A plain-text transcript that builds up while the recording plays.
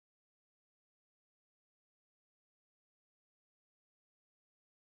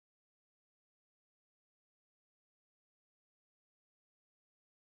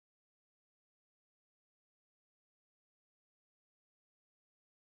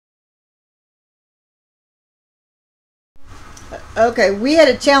Okay, we had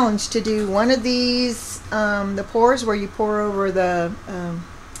a challenge to do one of these, the pours where you pour over the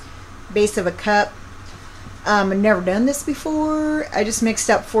base of a cup. I've never done this before. I just mixed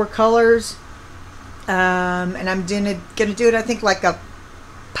up 4 colors. And I'm gonna do it, I think, like a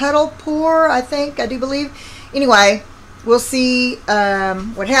puddle pour, I do believe. Anyway, we'll see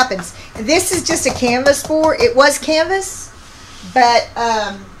what happens. And this is just a canvas pour. It was canvas, but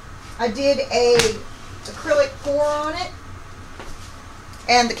I did a acrylic pour on it,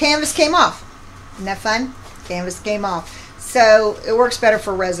 and the canvas came off. Isn't that fun? Canvas came off. So it works better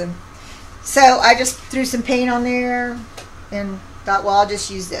for resin. So I just threw some paint on there and thought, well, I'll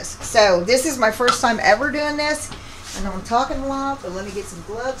just use this. So this is my first time ever doing this. I know I'm talking a lot, but let me get some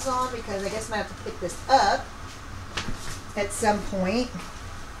gloves on because I guess I'm going to have to pick this up at some point.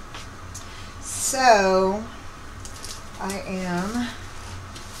 So I am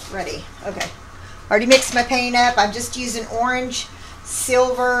ready. Okay. Already mixed my paint up. I'm just using orange,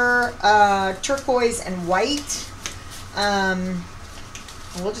 silver, turquoise, and white.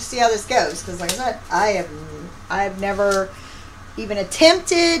 We'll just see how this goes because, like I said, I've never even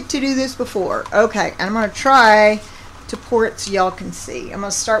attempted to do this before. Okay, and I'm going to try to pour it so y'all can see. I'm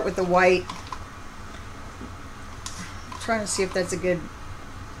going to start with the white. I'm trying to see if that's a good...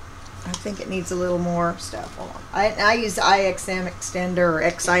 I think it needs a little more stuff. Hold on. I use the IXM extender or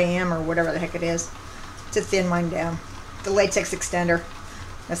XIM or whatever the heck it is to thin mine down. The latex extender.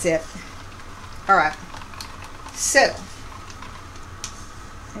 That's it. Alright. So,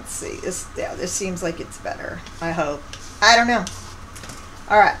 let's see. This seems like it's better. I hope. I don't know.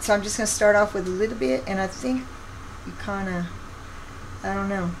 Alright, so I'm just going to start off with a little bit, and I think you kind of, I don't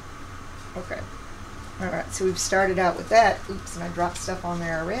know. Okay. Alright, so we've started out with that. Oops, and I dropped stuff on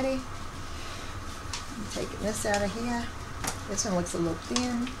there already. I'm taking this out of here. This one looks a little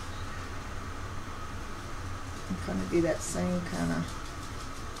thin. I'm going to do that same kind of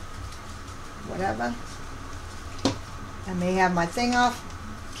whatever. I may have my thing off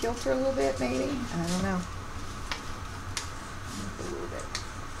kilter a little bit, maybe. I don't know. A little bit.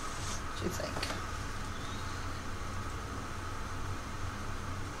 What do you think?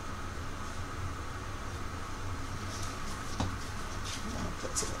 I'll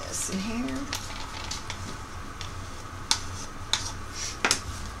put some of this in here.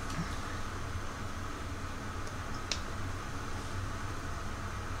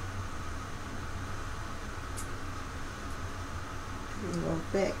 A little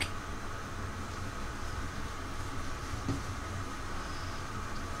thick.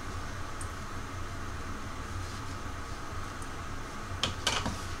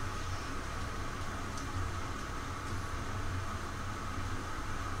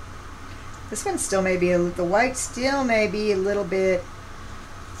 This one still may be, the white still may be a little bit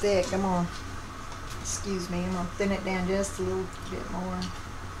thick. Come on. Excuse me, I'm going to thin it down just a little bit more.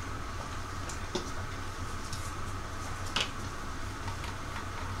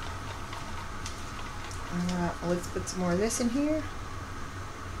 Alright, well, let's put some more of this in here.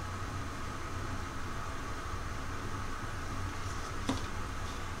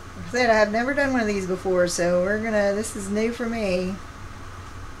 Like I said, I have never done one of these before, so this is new for me.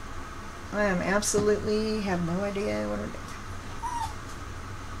 I am absolutely have no idea what I'm doing.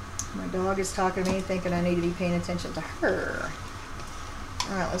 My dog is talking to me thinking I need to be paying attention to her.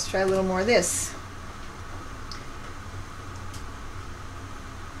 Alright, let's try a little more of this.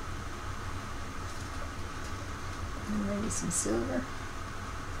 And maybe some silver.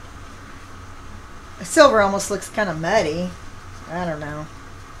 The silver almost looks kind of muddy. I don't know.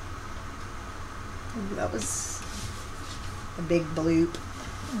 Ooh, that was a big bloop.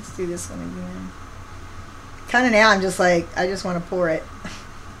 Let's do this one again. Kind of now I'm just like, I just want to pour it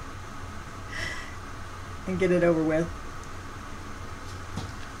and get it over with.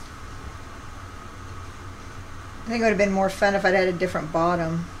 I think it would have been more fun if I'd had a different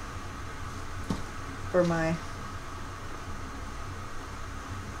bottom for my...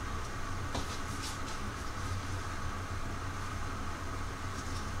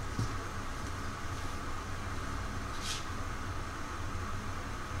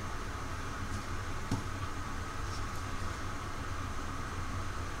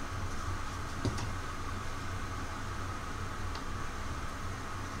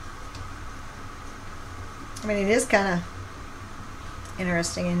 I mean, it is kind of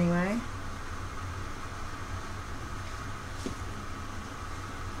interesting anyway.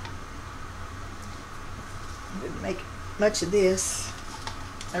 I didn't make much of this.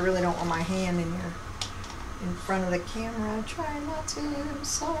 I really don't want my hand in front of the camera. I'm trying not to. I'm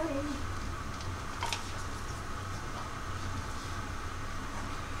sorry.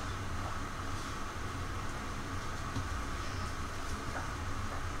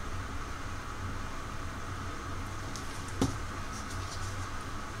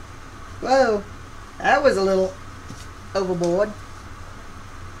 Whoa, that was a little overboard.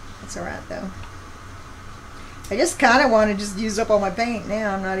 That's alright though. I just kind of want to just use up all my paint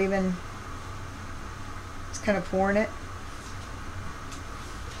now. I'm not even, just kind of pouring it.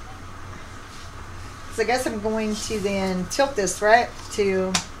 So I guess I'm going to then tilt this right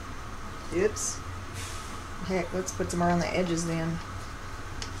to, oops, heck, let's put some around the edges then.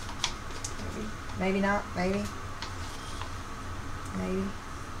 Maybe not, maybe. Maybe.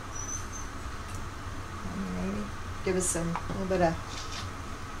 Give us some, a little bit of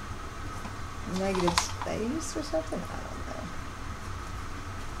negative space or something. I don't know.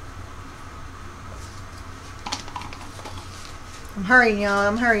 I'm hurrying, y'all.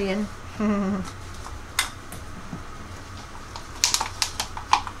 I'm hurrying.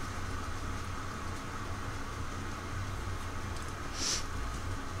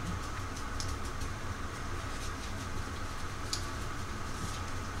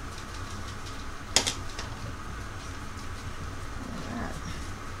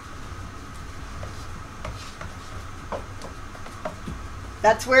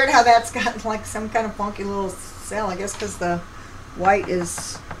 That's weird how that's got like some kind of funky little cell. I guess because the white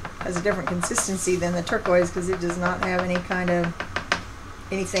has a different consistency than the turquoise, because it does not have any kind of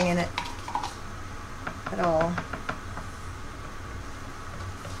anything in it at all.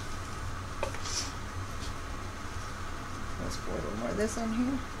 Let's pour a little more of this on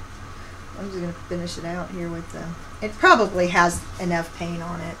here. I'm just going to finish it out here with the... It probably has enough paint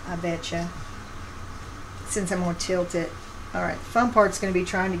on it, I betcha, since I'm going to tilt it. Alright, the fun part's going to be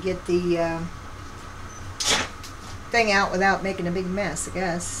trying to get the thing out without making a big mess, I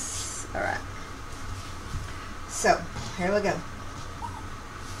guess. Alright. So, here we go.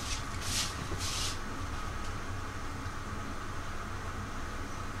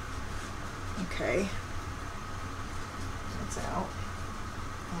 Okay. It's out.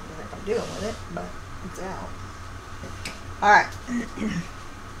 I don't know what I'm doing with it, but it's out. Alright.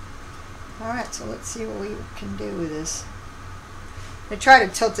 Alright, so let's see what we can do with this. I try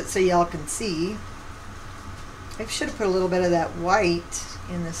to tilt it so y'all can see. I should have put a little bit of that white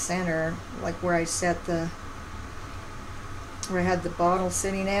in the center, like where I set the, where I had the bottle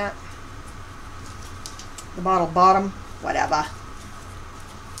sitting at. The bottle bottom, whatever.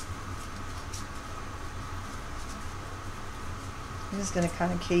 I'm just going to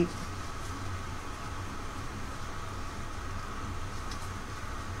kind of keep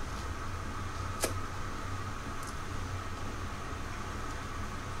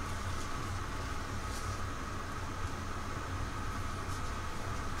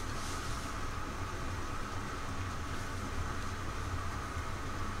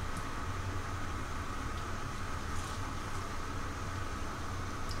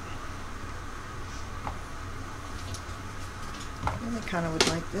I kind of would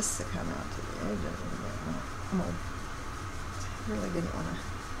like this to come out to the edge a little bit. I really didn't want to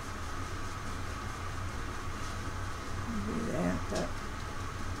do that, but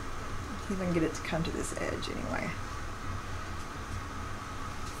see if I can get it to come to this edge anyway.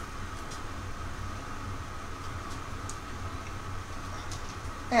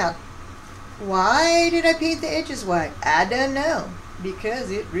 Now, why did I paint the edges white? I don't know,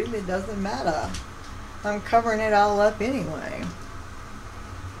 because it really doesn't matter. I'm covering it all up anyway.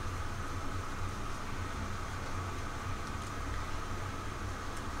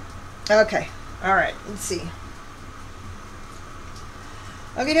 Okay, alright, let's see.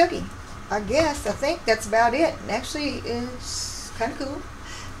 Okie dokie. I think that's about it. Actually, it's kind of cool.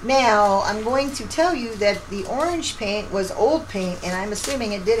 Now, I'm going to tell you that the orange paint was old paint, and I'm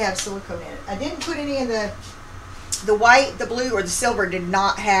assuming it did have silicone in it. I didn't put any of the white, the blue, or the silver did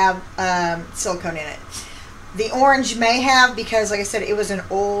not have silicone in it. The orange may have, because, like I said, it was an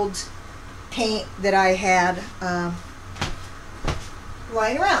old paint that I had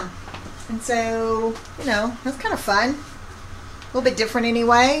lying around. And so, you know, that's kind of fun. A little bit different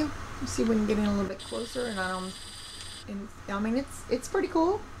anyway. Let's see if we can get in a little bit closer. And I mean, it's pretty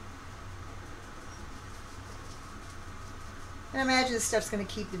cool. And I imagine this stuff's going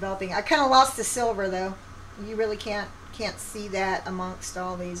to keep developing. I kind of lost the silver, though. You really can't see that amongst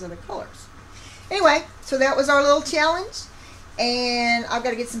all these other colors. Anyway, so that was our little challenge. And I've got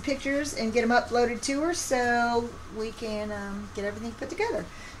to get some pictures and get them uploaded to her so we can get everything put together.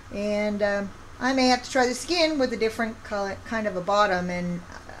 And I may have to try this again with a different color, kind of a bottom,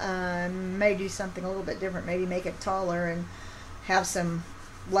 and may do something a little bit different. Maybe make it taller and have some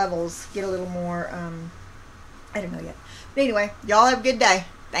levels, get a little more, I don't know yet. But anyway, y'all have a good day.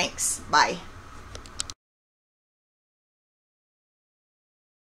 Thanks. Bye.